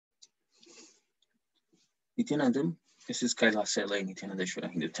Nityanandam, this is Kailasa Nityananda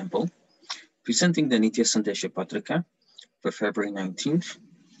Hindu Temple, presenting the Nitya Sandesha Patrika for February 19th,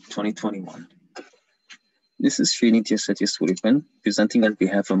 2021. This is Sri Nitya Satya Swarupan, presenting on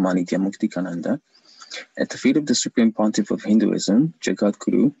behalf of Manitya Muktikananda at the feet of the Supreme Pontiff of Hinduism, Jagat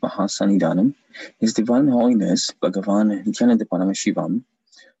Guru Mahasanidanam, His Divine Holiness Bhagavan Nityananda Paramashivam,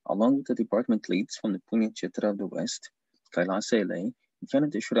 along with the department leads from the Punya Kshetra of the West, Kailasa LA,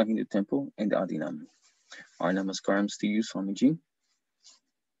 Nityananda Hindu Temple, and Adinam. Our namaskarams to you, Swamiji.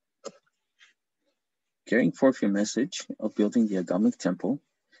 Carrying forth your message of building the Agamic Temple,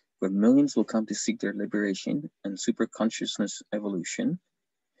 where millions will come to seek their liberation and super consciousness evolution,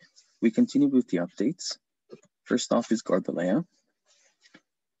 we continue with the updates. First off is Garbalaya.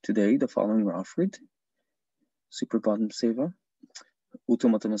 Today, the following were offered: Suprabhadam Seva,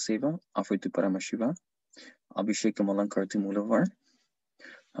 Uttamatama Seva, offered to Paramashiva, Abhishekam Alankar to Mulavar,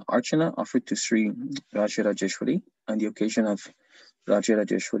 Archana offered to Sri Rajarajeshwari on the occasion of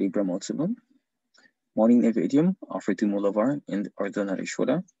Rajarajeshwari Brahmotsavam, morning Naivedyam offered to Mulavar and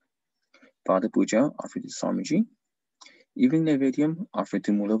Ardhanarishwara, Pada Puja offered to Swamiji, evening Naivedyam offered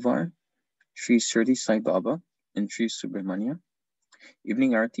to Mulavar, Sri Sirdi Sai Baba and Sri Subramanya,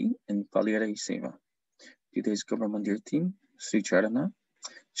 evening Arti and Paliyara Seva. Today's government mandir team, Sri Charana,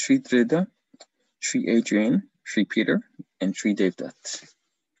 Sri Trida, Sri Adrian, Sri Peter, and Sri Devdat.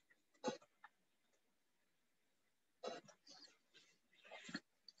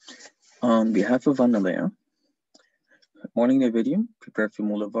 On behalf of Annalaya, morning Naivedyam prepared for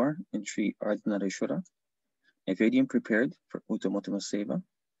Mulavar and Sri Ardhanarishwara, Naivedyam prepared for Uttamatama Seva,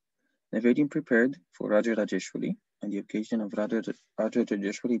 Naivedyam prepared for Rajarajeshwari on the occasion of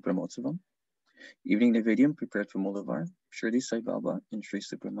Rajarajeshwari Brahmotsavam, evening Naivedyam prepared for Mulavar, Shirdi Sai Baba, and Sri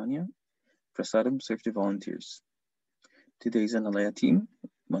Subramanya, Prasadam served to volunteers. Today's Annalaya team,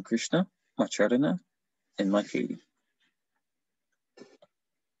 Ma Krishna, Ma Charana, and Ma Katie.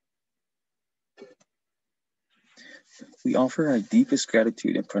 We offer our deepest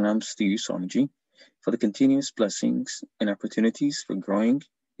gratitude and pranams to you, Swamiji, for the continuous blessings and opportunities for growing,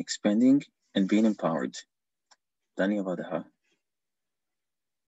 expanding, and being empowered. Dhanyavadaha.